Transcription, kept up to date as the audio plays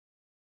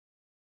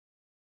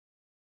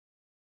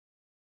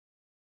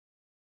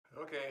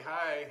Okay,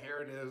 hi, here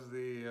it is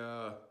the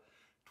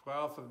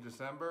 12th of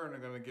December, and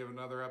I'm going to give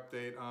another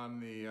update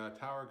on the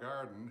tower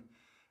garden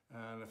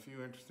and a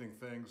few interesting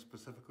things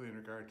specifically in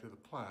regard to the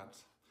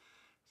plants.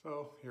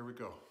 So here we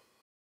go.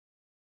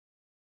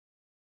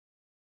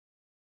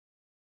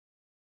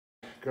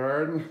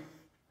 Garden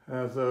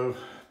as of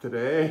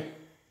today,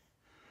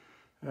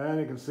 and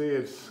you can see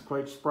it's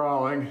quite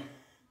sprawling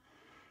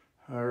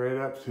right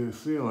up to the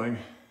ceiling.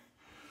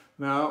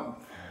 Now,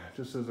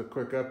 just as a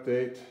quick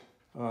update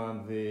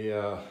on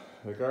the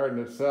garden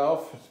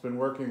itself, it's been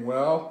working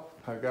well.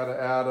 I've got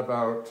to add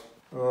about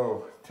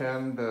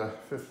 10 to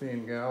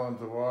 15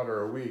 gallons of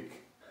water a week,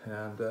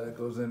 and it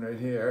goes in right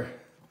here.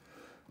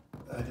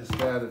 I just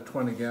added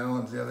 20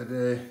 gallons the other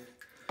day,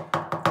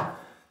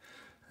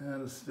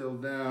 and it's still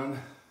down.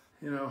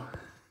 You know,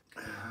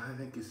 I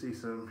think you see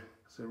some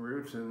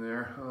roots in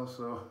there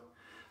also.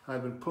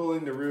 I've been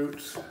pulling the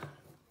roots,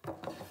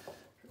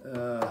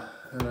 and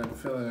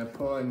I'm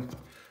pulling,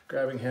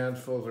 grabbing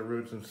handfuls of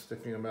roots and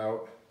sticking them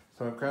out.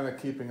 So I'm kind of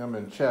keeping them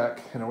in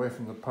check and away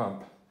from the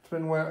pump. It's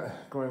been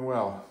going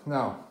well.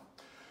 Now,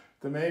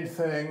 the main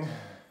thing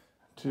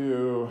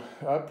to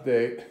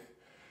update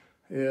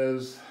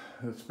is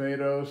the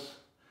tomatoes,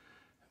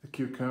 the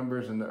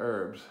cucumbers, and the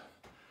herbs.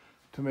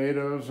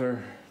 Tomatoes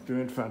are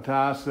doing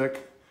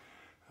fantastic.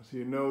 As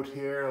you note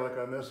here, like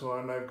on this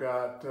one, I've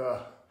got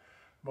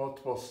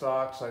multiple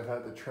stalks I've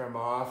had to trim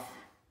off,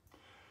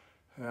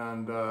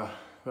 and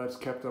that's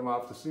kept them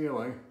off the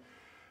ceiling.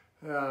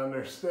 And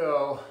they're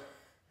still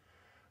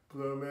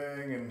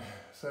blooming and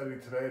setting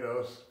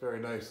tomatoes very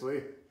nicely.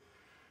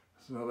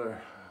 There's another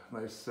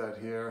nice set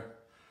here.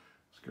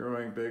 It's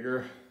growing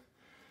bigger.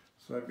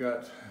 So I've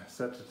got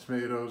sets of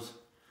tomatoes,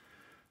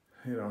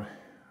 you know,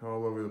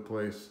 all over the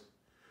place.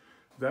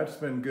 That's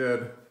been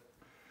good.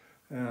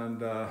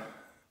 And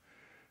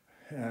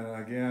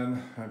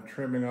again, I'm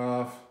trimming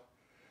off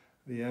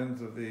the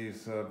ends of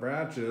these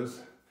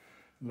branches,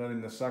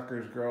 letting the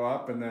suckers grow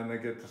up, and then they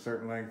get to a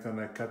certain length and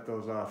I cut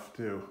those off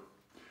too.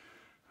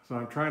 So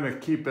I'm trying to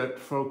keep it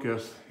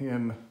focused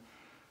in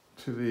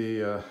to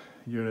the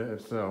unit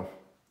itself.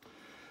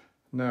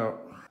 Now,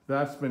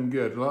 that's been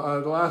good. The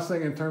last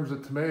thing in terms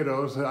of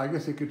tomatoes, I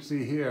guess you could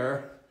see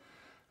here,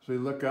 so you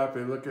look up,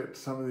 you look at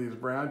some of these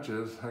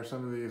branches, or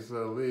some of these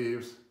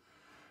leaves,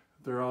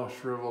 they're all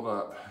shriveled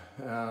up.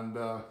 And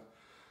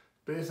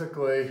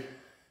basically,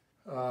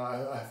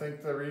 I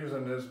think the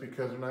reason is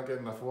because we're not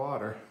getting enough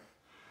water.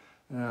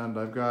 And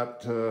I've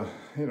got,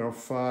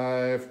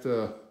 5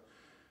 to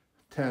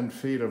 10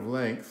 feet of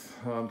length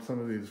on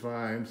some of these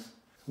vines.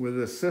 With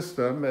this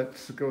system, it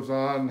goes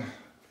on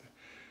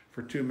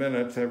for 2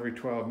 minutes every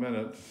 12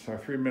 minutes, or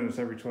 3 minutes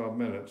every 12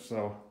 minutes.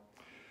 So,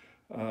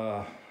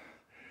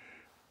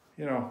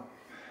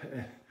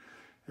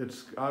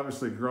 it's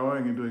obviously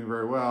growing and doing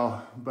very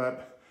well,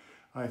 but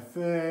I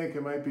think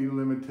it might be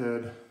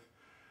limited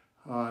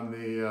on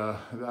the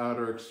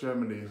outer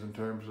extremities in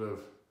terms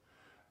of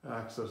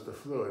access to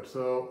fluid.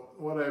 So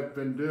what I've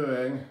been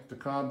doing to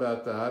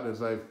combat that is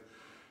I've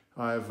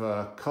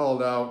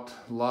culled out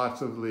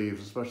lots of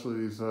leaves,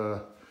 especially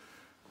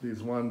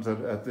these ones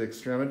at the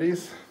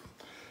extremities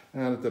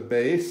and at the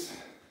base,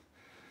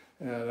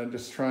 and I'm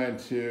just trying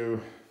to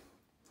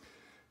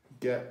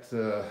get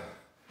a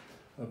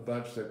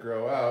bunch that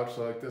grow out.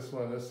 So like this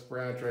one, this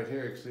branch right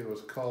here, you can see it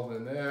was culled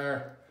in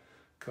there,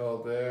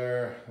 culled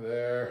there,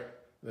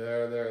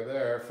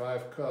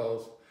 5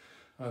 culls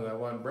on that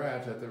one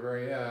branch. At the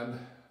very end,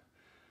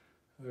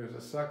 there's a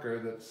sucker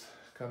that's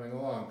coming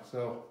along.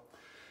 So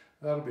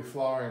that'll be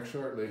flowering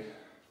shortly.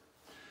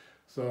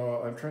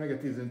 So I'm trying to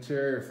get these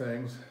interior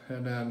things,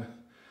 and then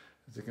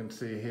as you can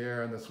see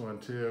here on this one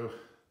too,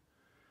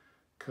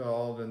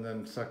 culled, and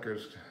then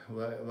suckers,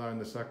 allowing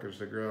the suckers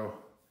to grow.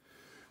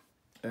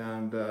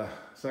 And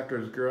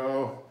suckers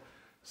grow,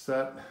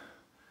 set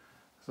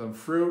some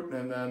fruit,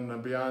 and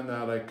then beyond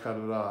that I cut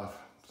it off.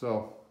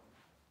 So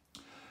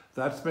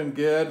that's been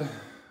good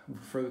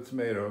for the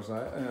tomatoes,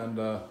 and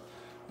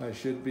I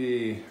should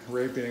be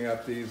raping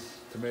up these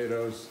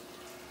tomatoes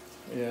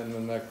in the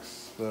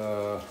next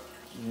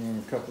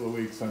couple of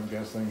weeks, I'm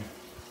guessing.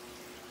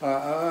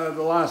 The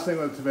last thing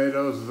with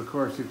tomatoes is, of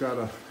course, you've got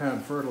to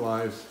hand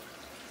fertilize.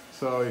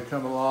 So you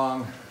come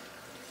along,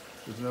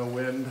 there's no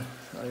wind.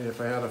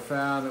 If I had a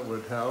fan, it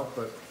would help,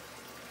 but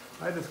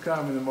I just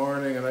come in the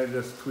morning and I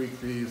just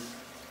tweak these.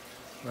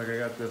 Like I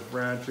got this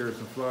branch here with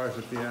some flowers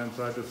at the end,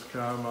 so I just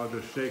come, I'll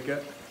just shake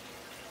it,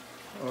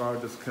 or I'll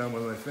just come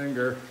with my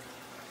finger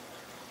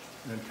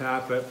and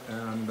tap it,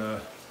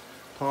 and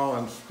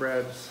pollen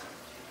spreads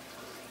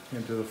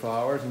into the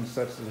flowers and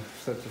sets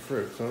the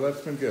fruit. So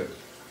that's been good.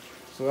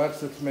 So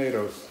that's the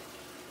tomatoes.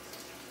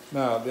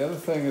 Now the other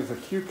thing is the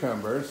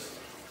cucumbers.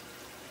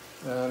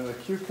 And the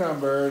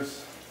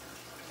cucumbers,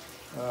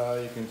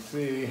 you can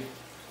see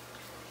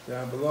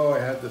down below I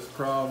had this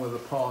problem with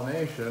the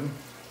pollination.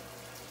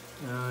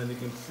 And you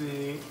can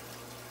see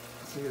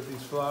that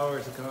these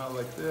flowers that come out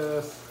like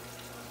this,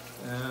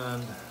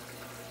 and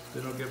they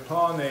don't get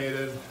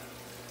pollinated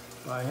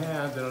by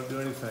hand, they don't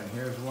do anything.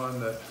 Here's one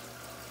that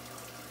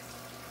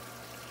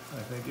I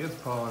think is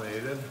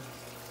pollinated.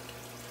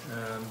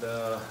 And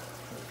there's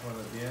one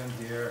at the end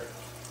here,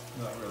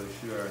 not really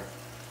sure.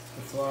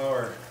 The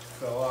flower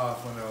fell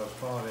off when I was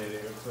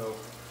pollinating it, so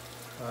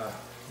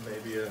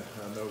maybe a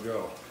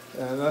no-go.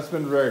 And that's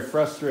been very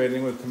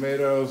frustrating with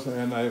tomatoes,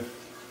 and I've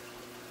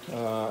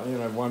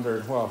I've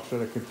wondered, well,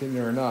 should I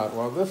continue or not?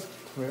 Well, this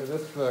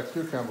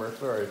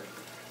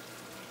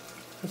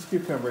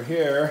cucumber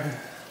here,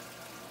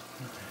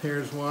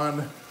 here's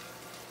one.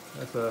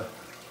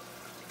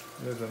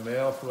 There's a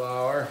male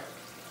flower.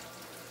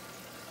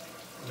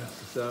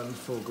 This is out in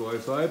full glory.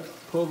 So I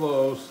pull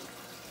those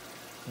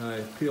and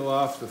I peel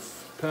off the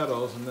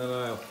petals, and then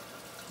I'll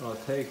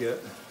take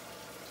it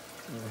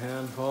and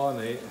hand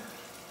pollinate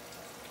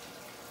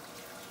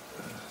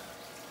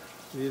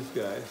these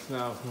guys.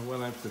 Now,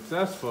 when I'm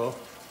successful,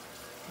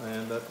 I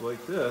end up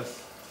like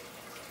this,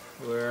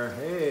 where,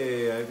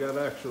 hey, I got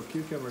actual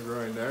cucumber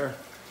growing there.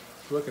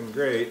 It's looking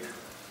great.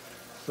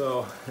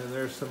 So, and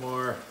there's some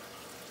more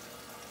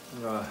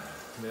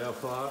male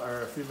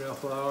flower or female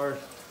flowers.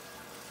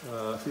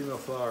 Female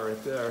flower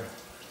right there.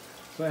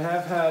 So I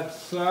have had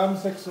some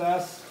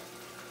success.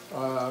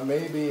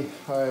 Maybe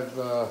I've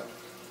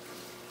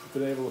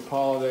been able to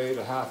pollinate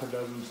a half a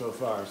dozen so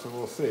far. So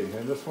we'll see.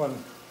 And this one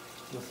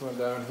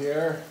down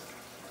here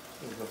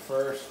is the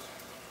first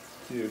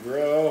to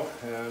grow,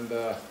 and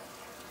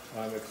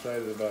I'm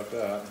excited about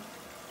that.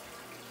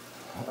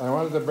 I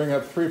wanted to bring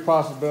up 3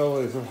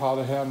 possibilities of how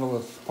to handle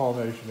this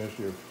pollination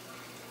issue.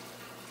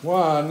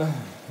 One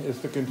is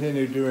to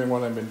continue doing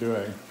what I've been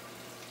doing.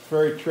 It's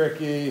very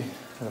tricky,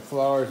 and the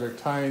flowers are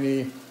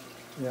tiny.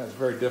 Yeah, it's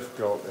very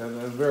difficult, and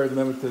there's very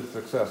limited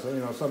success.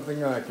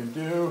 Something that I can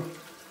do,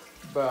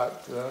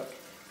 but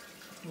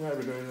I've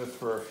been doing this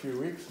for a few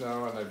weeks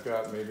now, and I've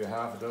got maybe a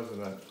half a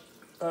dozen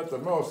at the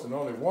most, and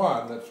only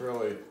one that's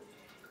really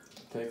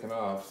taken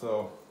off.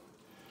 So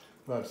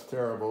that's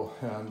terrible,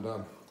 and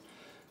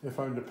if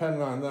I'm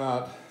dependent on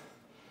that,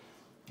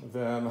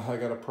 then I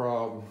got a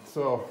problem.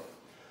 So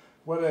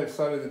what I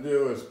decided to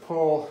do is I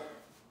pulled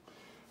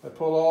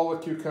all the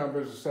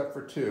cucumbers except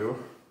for 2,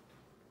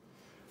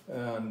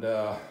 and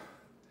so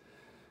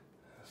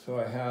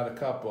I had a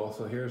couple.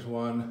 So here's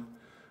one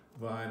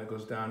vine that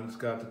goes down. It's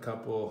got a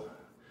couple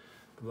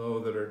below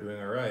that are doing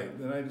all right.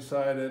 Then I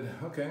decided,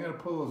 okay, I'm going to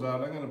pull those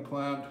out. I'm going to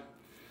plant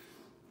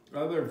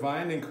other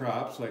vining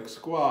crops like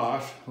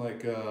squash,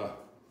 like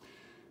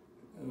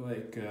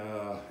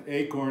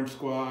acorn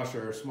squash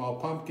or small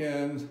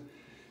pumpkins.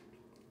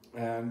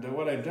 And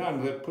what I've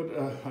done is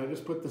I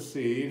just put the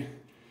seed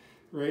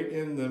right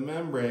in the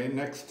membrane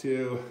next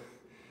to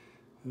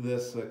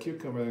this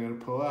cucumber I'm going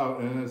to pull out,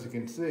 and as you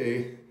can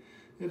see,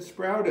 it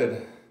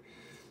sprouted.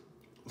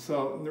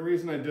 So the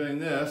reason I'm doing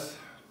this,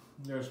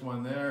 there's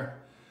one there.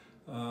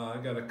 I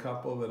got a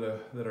couple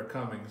that are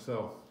coming.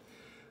 So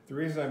the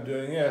reason I'm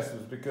doing this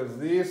is because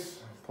these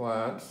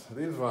plants,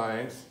 these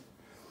vines,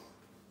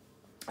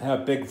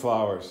 have big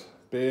flowers,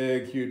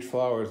 big, huge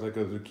flowers, like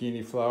a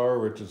zucchini flower,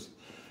 which is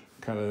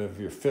kind of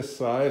your fist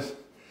size.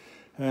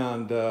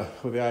 And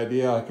with the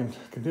idea I can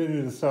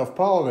continue to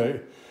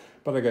self-pollinate,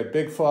 but I got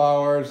big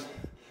flowers,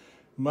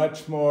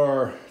 much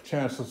more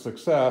chance of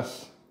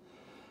success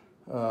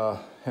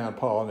hand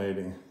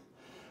pollinating.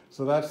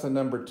 So that's the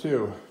number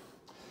 2.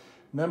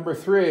 Number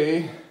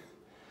 3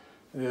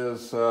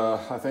 is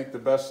I think the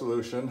best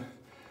solution,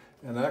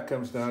 and that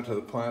comes down to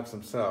the plants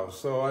themselves.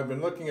 So I've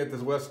been looking at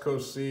this West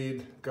Coast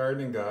Seed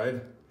gardening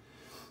guide,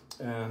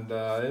 and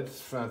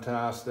it's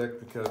fantastic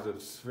because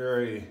it's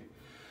very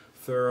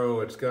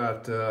thorough. It's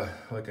got,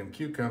 like in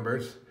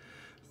cucumbers,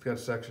 it's got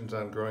sections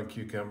on growing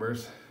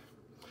cucumbers,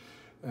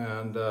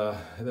 and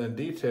then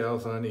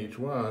details on each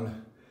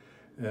one,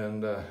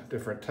 and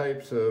different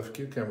types of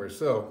cucumbers.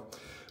 So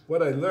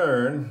what I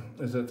learned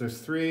is that there's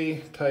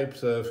 3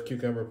 types of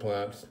cucumber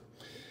plants.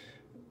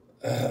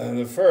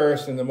 The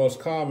first and the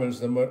most common is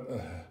the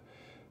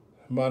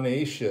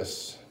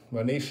monoecious,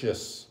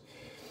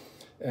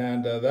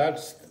 and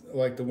that's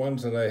like the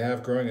ones that I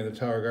have growing in the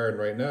tower garden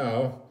right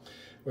now,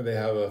 where they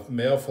have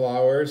male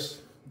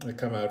flowers that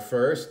come out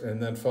first,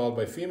 and then followed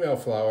by female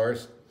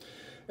flowers,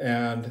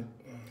 and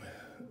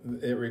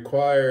it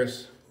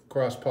requires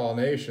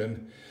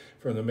cross-pollination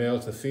from the male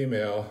to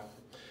female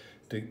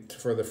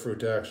for the fruit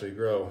to actually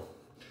grow.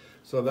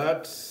 So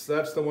that's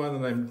the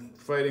one that I'm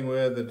fighting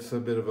with. It's a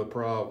bit of a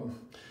problem.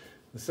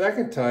 The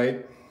second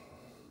type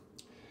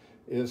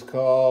is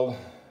called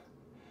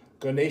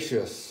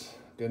goniaceous.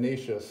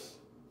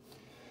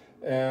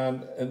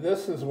 And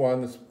this is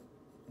one that's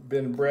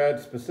been bred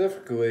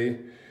specifically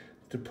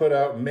to put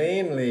out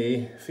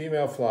mainly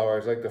female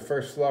flowers, like the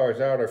first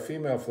flowers out are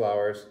female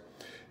flowers,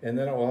 and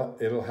then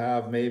it'll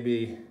have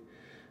maybe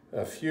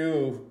a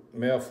few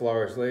male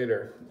flowers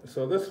later.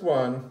 So this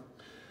one,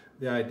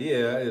 the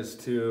idea is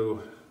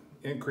to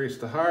increase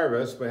the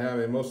harvest by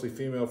having mostly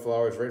female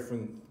flowers right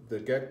from the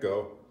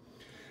get-go,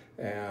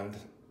 and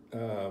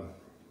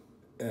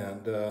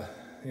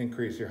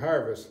increase your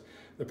harvest.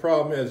 The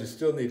problem is you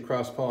still need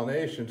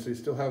cross-pollination, so you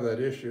still have that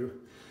issue.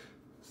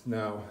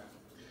 Now,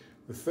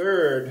 the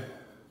third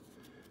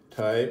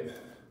type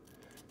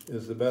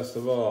is the best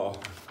of all.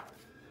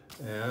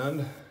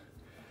 And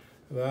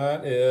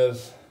that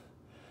is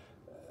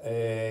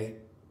a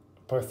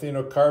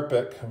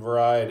parthenocarpic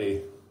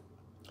variety.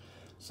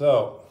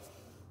 So,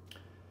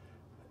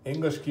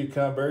 English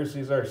cucumbers,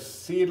 these are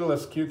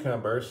seedless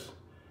cucumbers.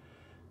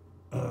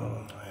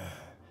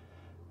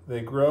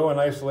 They grow in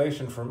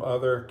isolation from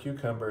other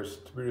cucumbers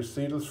to produce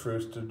seedless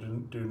fruits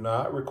that do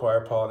not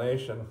require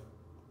pollination.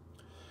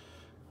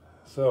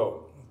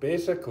 So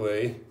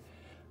basically,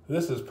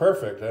 this is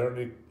perfect.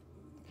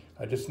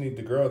 I just need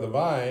to grow the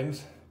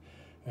vines,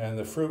 and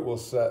the fruit will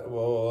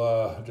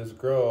just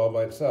grow all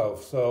by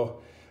itself.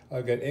 So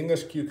I've got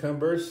English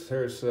cucumbers.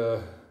 There's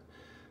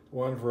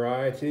one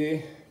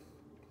variety.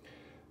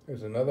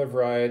 There's another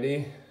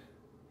variety,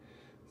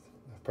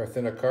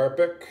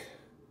 parthenocarpic.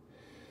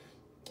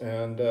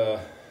 And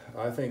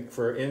I think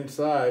for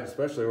inside,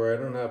 especially where I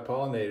don't have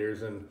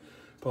pollinators and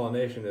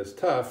pollination is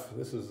tough,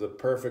 this is the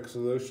perfect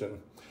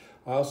solution.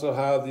 I also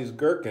have these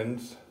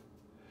gherkins,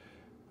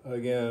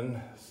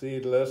 again,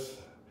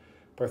 seedless,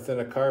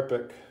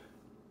 parthenocarpic.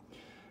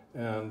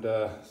 And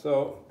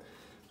so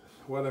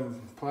what I'm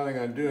planning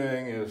on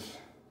doing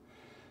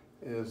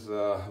is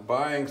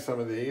buying some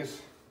of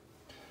these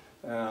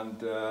and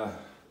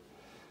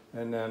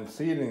then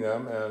seeding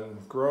them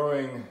and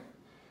growing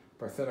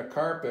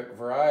parthenocarpic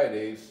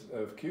varieties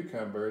of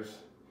cucumbers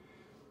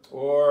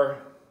or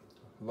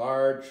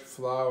large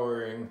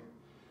flowering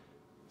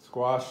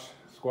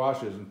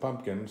squashes and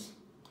pumpkins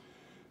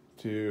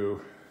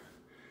to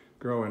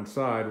grow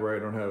inside where I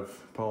don't have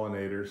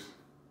pollinators.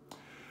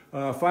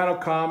 Final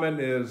comment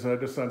is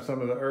just on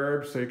some of the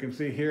herbs. So you can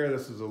see here,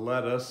 this is a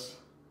lettuce.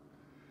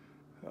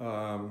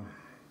 And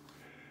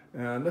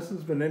this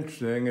has been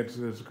interesting.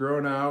 It's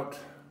grown out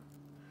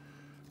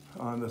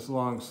on this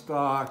long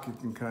stalk. You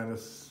can kind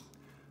of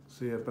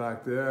see it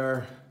back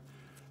there,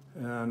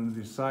 and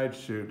these side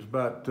shoots,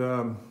 but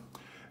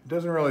it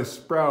doesn't really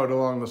sprout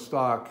along the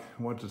stalk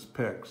once it's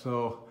picked.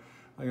 So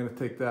I'm going to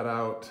take that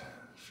out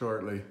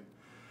shortly.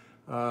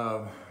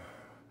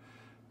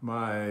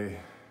 My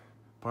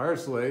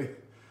parsley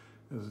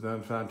has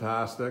done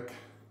fantastic,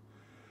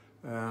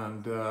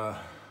 and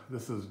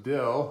this is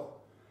dill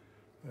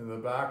in the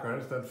background.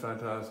 It's done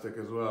fantastic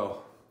as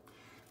well.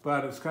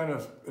 But it's kind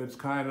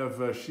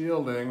of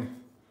shielding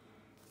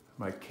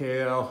my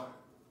kale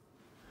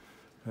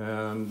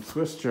and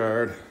Swiss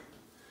chard,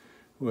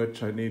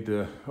 which I need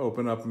to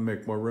open up and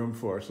make more room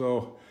for.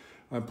 So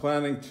I'm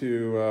planning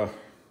to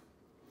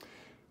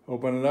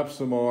open it up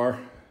some more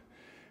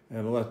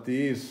and let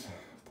these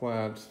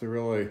plants to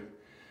really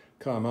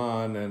come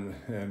on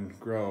and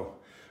grow.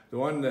 The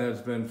one that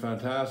has been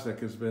fantastic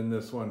has been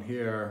this one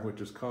here, which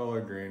is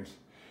collard greens.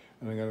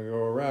 And I'm gonna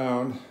go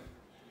around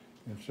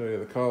and show you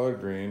the collard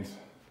greens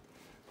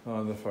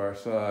on the far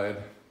side.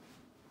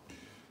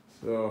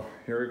 So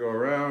here we go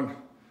around,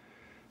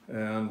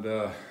 and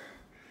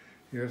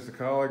here's the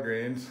collard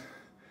greens.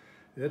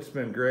 It's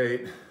been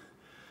great.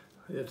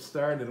 It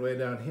started way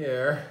down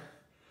here,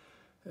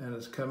 and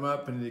it's come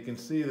up, and you can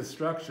see the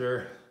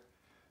structure.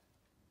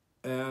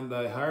 And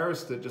I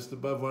harvested just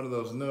above one of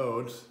those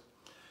nodes,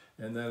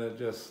 and then it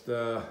just,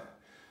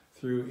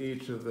 through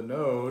each of the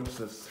nodes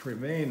that's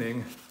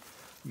remaining,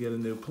 you get a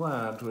new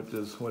plant, which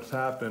is what's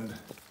happened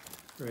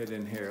right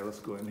in here. Let's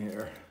go in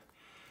here.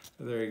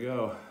 There you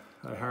go.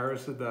 I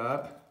harvested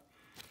that,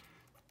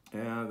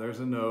 and there's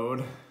a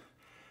node,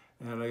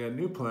 and I got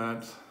new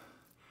plants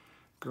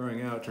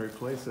growing out to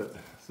replace it.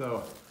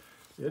 So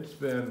it's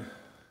been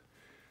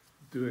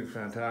doing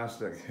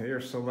fantastic.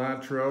 Here's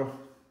cilantro.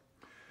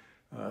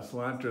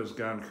 Cilantro's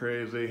gone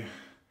crazy,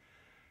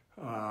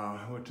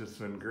 which has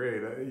been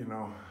great.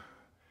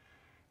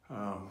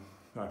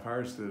 I've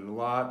harvested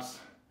lots,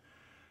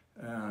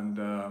 and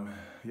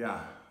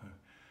yeah,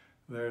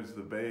 there's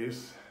the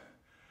base.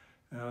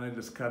 And I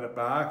just cut it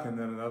back, and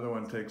then another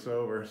one takes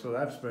over. So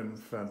that's been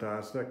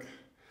fantastic.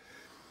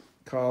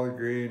 Collard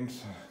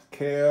greens,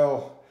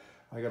 kale.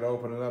 I got to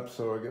open it up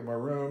so I get more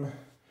room.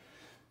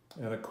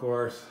 And of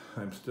course,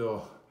 I'm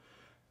still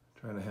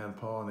trying to hand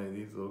pollinate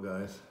these little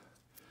guys.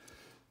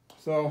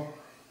 So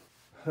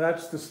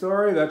that's the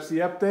story. That's the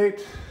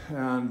update.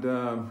 And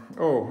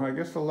oh, I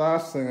guess the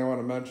last thing I want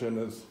to mention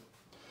is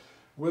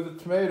with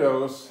the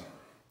tomatoes,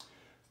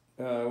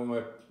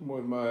 with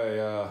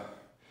my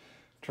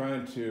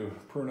trying to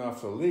prune off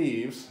the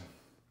leaves.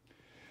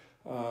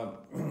 Of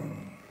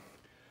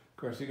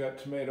course, you got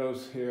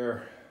tomatoes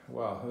here.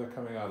 Well, they're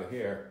coming out of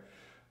here.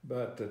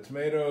 But the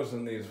tomatoes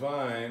and these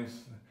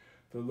vines,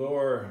 the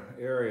lower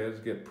areas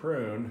get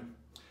pruned.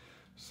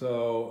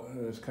 So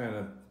it's kind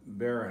of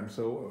barren.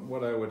 So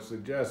what I would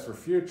suggest for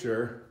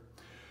future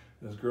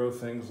is grow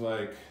things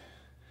like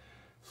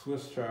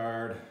Swiss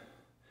chard,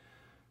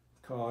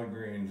 collard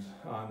greens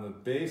on the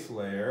base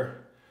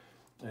layer,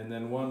 and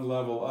then one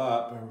level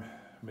up, or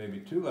maybe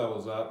 2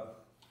 levels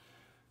up,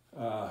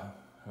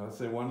 let's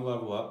say 1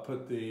 level up,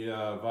 put the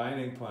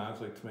vining plants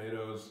like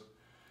tomatoes,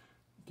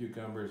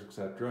 cucumbers,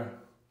 etc.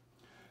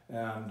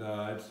 And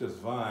it's just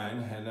vine,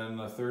 and then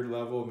the 3rd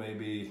level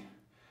maybe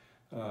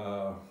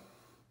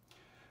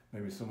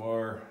some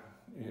more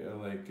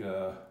like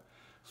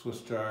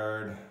Swiss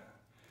chard,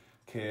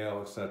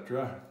 kale,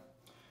 etc.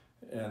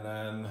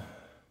 And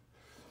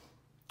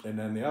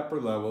then the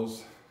upper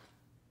levels,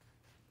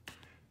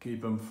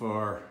 keep them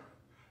for,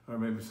 or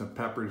maybe some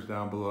peppers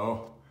down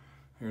below.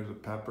 Here's a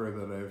pepper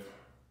that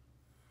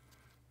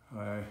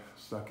I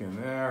stuck in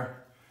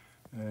there,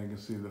 and you can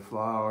see the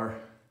flower.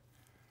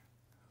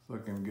 It's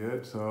looking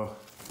good, so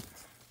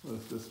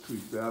let's just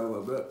tweak that a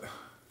little bit.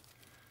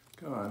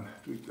 Come on,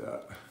 tweak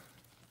that.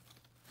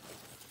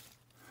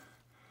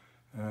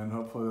 And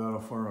hopefully that'll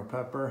form a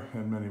pepper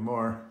and many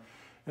more.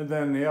 And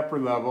then the upper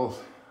levels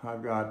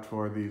I've got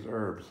for these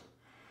herbs.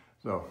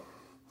 So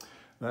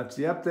that's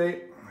the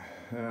update,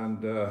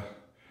 and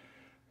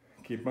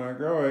keep on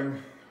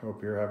growing.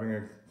 Hope you're having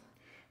a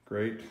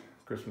great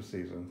Christmas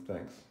season.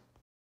 Thanks.